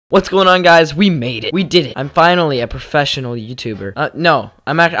What's going on, guys? We made it. We did it. I'm finally a professional YouTuber. No,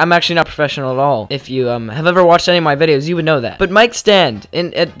 I'm actually not professional at all. If you have ever watched any of my videos, you would know that. But mic stand,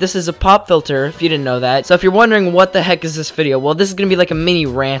 and this is a pop filter, if you didn't know that. So if you're wondering what the heck is this video, well, this is gonna be like a mini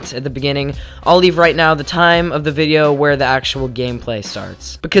rant at the beginning. I'll leave right now the time of the video where the actual gameplay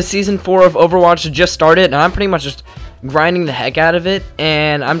starts. Because Season 4 of Overwatch just started, and I'm pretty much just grinding the heck out of it,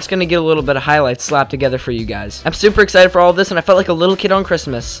 and I'm just gonna get a little bit of highlights slapped together for you guys. I'm super excited for all of this, and I felt like a little kid on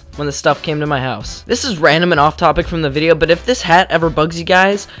Christmas when this stuff came to my house. This is random and off topic from the video, but if this hat ever bugs you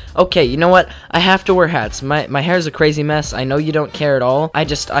guys, okay, you know what? I have to wear hats. My hair's a crazy mess. I know you don't care at all. I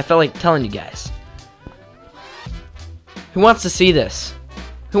felt like telling you guys. Who wants to see this?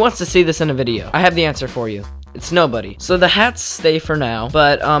 Who wants to see this in a video? I have the answer for you. It's nobody. So the hats stay for now,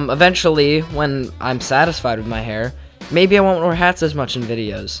 but eventually, when I'm satisfied with my hair, maybe I won't wear hats as much in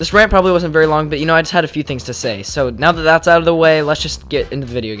videos. This rant probably wasn't very long, but you know, I just had a few things to say. So now that that's out of the way, let's just get into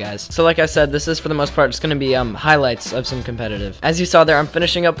the video, guys. So like I said, this is for the most part just gonna be highlights of some competitive. As you saw there, I'm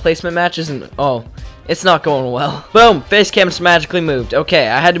finishing up placement matches, and oh, it's not going well. Boom! Face cam just magically moved. Okay,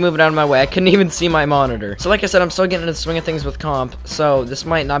 I had to move it out of my way. I couldn't even see my monitor. So like I said, I'm still getting into the swing of things with comp, so this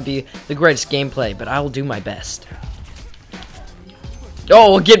might not be the greatest gameplay, but I will do my best.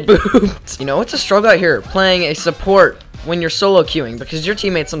 Oh, get booped! You know, it's a struggle out here playing a support when you're solo queuing, because your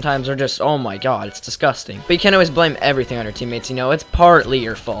teammates sometimes are just, oh my god, it's disgusting. But you can't always blame everything on your teammates, you know, it's partly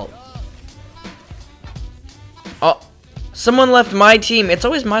your fault. Oh, someone left my team. It's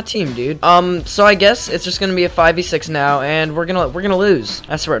always my team, dude. So I guess it's just gonna be a 5v6 now, and we're gonna lose.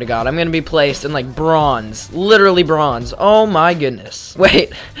 I swear to god, I'm gonna be placed in like bronze. Literally bronze. Oh my goodness.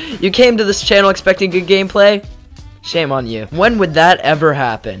 Wait, you came to this channel expecting good gameplay? Shame on you. When would that ever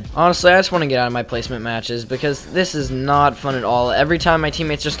happen? Honestly, I just want to get out of my placement matches because this is not fun at all. Every time my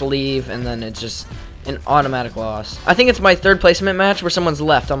teammates just leave and then it's just an automatic loss. I think it's my third placement match where someone's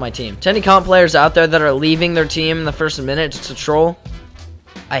left on my team. To any comp players out there that are leaving their team in the first minute just to troll,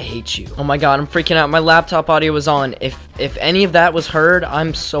 I hate you. Oh my god, I'm freaking out. My laptop audio was on. If any of that was heard,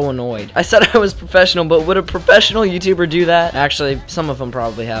 I'm so annoyed. I said I was professional, but would a professional YouTuber do that? Actually, some of them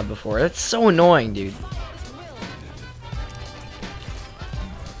probably have before. It's so annoying, dude.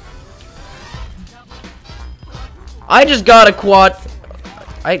 I just got a quad.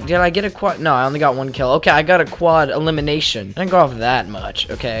 Did I get a quad? No, I only got one kill. Okay, I got a quad elimination. I didn't go off that much.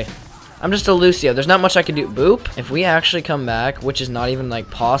 Okay. I'm just a Lucio. There's not much I can do. Boop. If we actually come back, which is not even like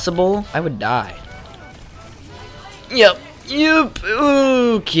possible, I would die. Yep.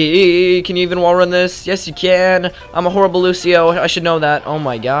 Okay. Can you even wall run this? Yes, you can. I'm a horrible Lucio. I should know that. Oh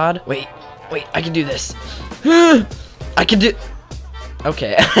my god. Wait, I can do this. I can do.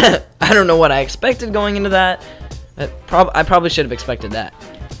 Okay. I don't know what I expected going into that. I probably should have expected that.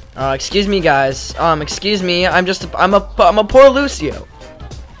 Excuse me, guys. Excuse me. I'm a poor Lucio.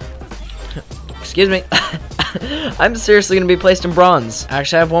 Excuse me. I'm seriously gonna be placed in bronze.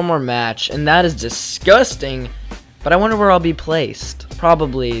 Actually, I have one more match, and that is disgusting. But I wonder where I'll be placed.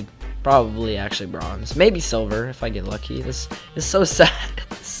 Probably actually bronze. Maybe silver if I get lucky. This is so sad.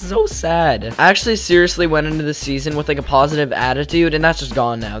 It's so sad. I actually seriously went into the season with like a positive attitude, and that's just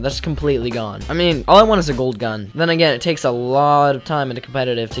gone now. That's completely gone. I mean, all I want is a gold gun. Then again, it takes a lot of time into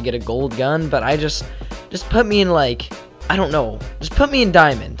competitive to get a gold gun, but I just put me in like, I don't know. Just put me in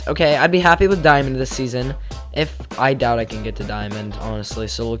diamond, okay? I'd be happy with diamond this season. If I doubt I can get to diamond, honestly,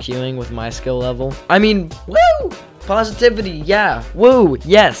 solo queuing with my skill level. I mean, woo! Positivity, yeah. Woo,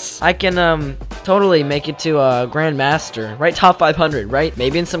 yes. I can, totally make it to a Grandmaster, right? Top 500, right?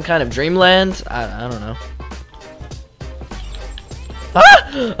 Maybe in some kind of dreamland? I don't know.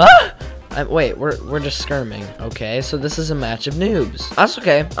 Wait, we're just skirming. Okay, so this is a match of noobs. That's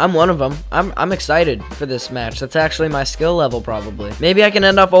okay. I'm one of them. I'm excited for this match. That's actually my skill level, probably. Maybe I can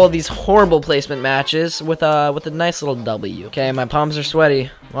end off all of these horrible placement matches with a nice little W. Okay, my palms are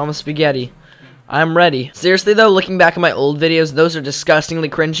sweaty. Mama spaghetti. I'm ready. Seriously though, looking back at my old videos, those are disgustingly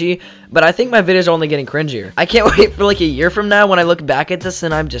cringy, but I think my videos are only getting cringier. I can't wait for like a year from now when I look back at this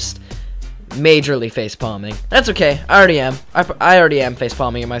and I'm just majorly face palming. That's okay. I already am. I already am face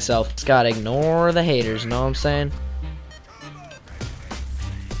palming it myself. Just gotta ignore the haters, you know what I'm saying?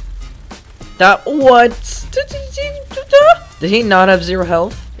 What? Did he not have 0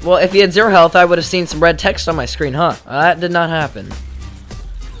 health? Well, if he had 0 health, I would have seen some red text on my screen, huh? That did not happen.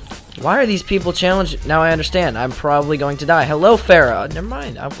 Why are these people challenged? Now I understand. I'm probably going to die. Hello, Farah. Never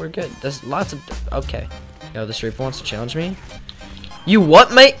mind. We're good. There's lots of... Okay. Yo, this Reaper wants to challenge me. You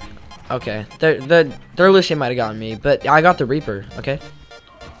what, mate? Okay. Their Lucian might have gotten me, but I got the Reaper. Okay.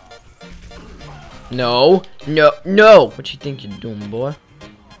 No. What you think you're doing, boy?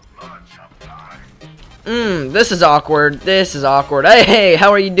 This is awkward. This is awkward. Hey,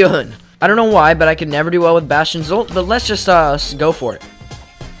 how are you doing? I don't know why, but I could never do well with Bastion's ult, but let's just go for it.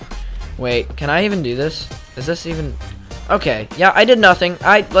 Wait, can I even do this? Is this even... Okay, yeah, I did nothing.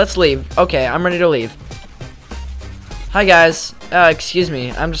 Let's leave. Okay, I'm ready to leave. Hi, guys. Excuse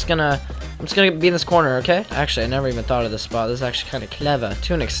me. I'm just gonna be in this corner, okay? Actually, I never even thought of this spot. This is actually kind of clever,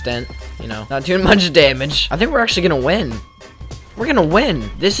 to an extent. You know, not doing much damage. I think we're actually gonna win. We're gonna win.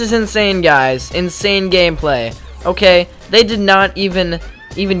 This is insane, guys. Insane gameplay. Okay, they did not even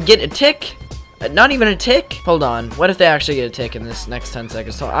get a tick. Not even a tick? Hold on. What if they actually get a tick in this next 10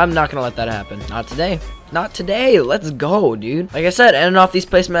 seconds? So I'm not gonna let that happen. Not today. Not today. Let's go, dude. Like I said, ending off these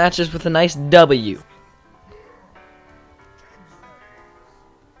place matches with a nice W.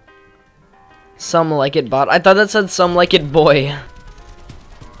 Some like it bot. I thought that said some like it boy.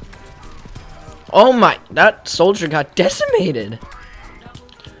 Oh my, that soldier got decimated.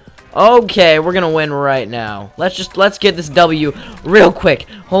 Okay, we're gonna win right now. Let's get this W real quick.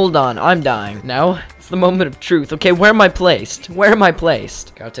 Hold on, I'm dying. Now, it's the moment of truth. Okay, where am I placed? Where am I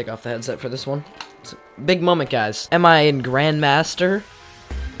placed? Gotta take off the headset for this one. It's a big moment, guys. Am I in Grandmaster?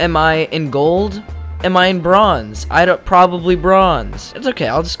 Am I in gold? Am I in bronze? Probably bronze. It's okay,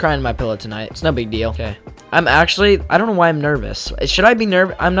 I'll just cry in my pillow tonight. It's no big deal. Okay. I don't know why I'm nervous. Should I be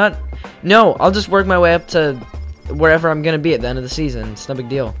nervous? I'm not. No, I'll just work my way up to wherever I'm gonna be at the end of the season. It's no big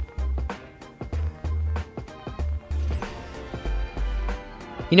deal.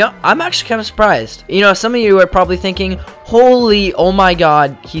 You know, I'm actually kind of surprised. You know, some of you are probably thinking, holy, oh my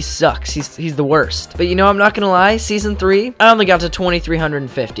god, he sucks. He's the worst. But you know, I'm not gonna lie, Season 3, I only got to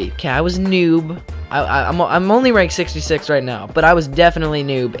 2,350. Okay, I was noob. I'm only ranked 66 right now, but I was definitely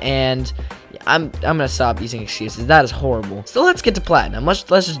noob, and I'm gonna stop using excuses. That is horrible. So let's get to Platinum. Let's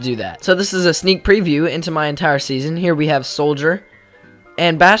just do that. So this is a sneak preview into my entire season. Here we have Soldier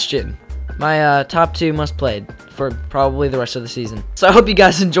and Bastion. My top 2 must played for probably the rest of the season. So I hope you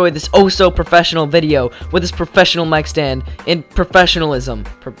guys enjoyed this oh-so-professional video with this professional mic stand in professionalism.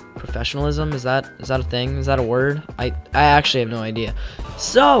 Professionalism? Is that a thing? Is that a word? I actually have no idea.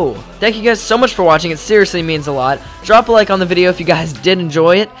 So, thank you guys so much for watching. It seriously means a lot. Drop a like on the video if you guys did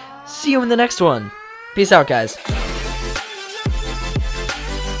enjoy it. See you in the next one. Peace out, guys.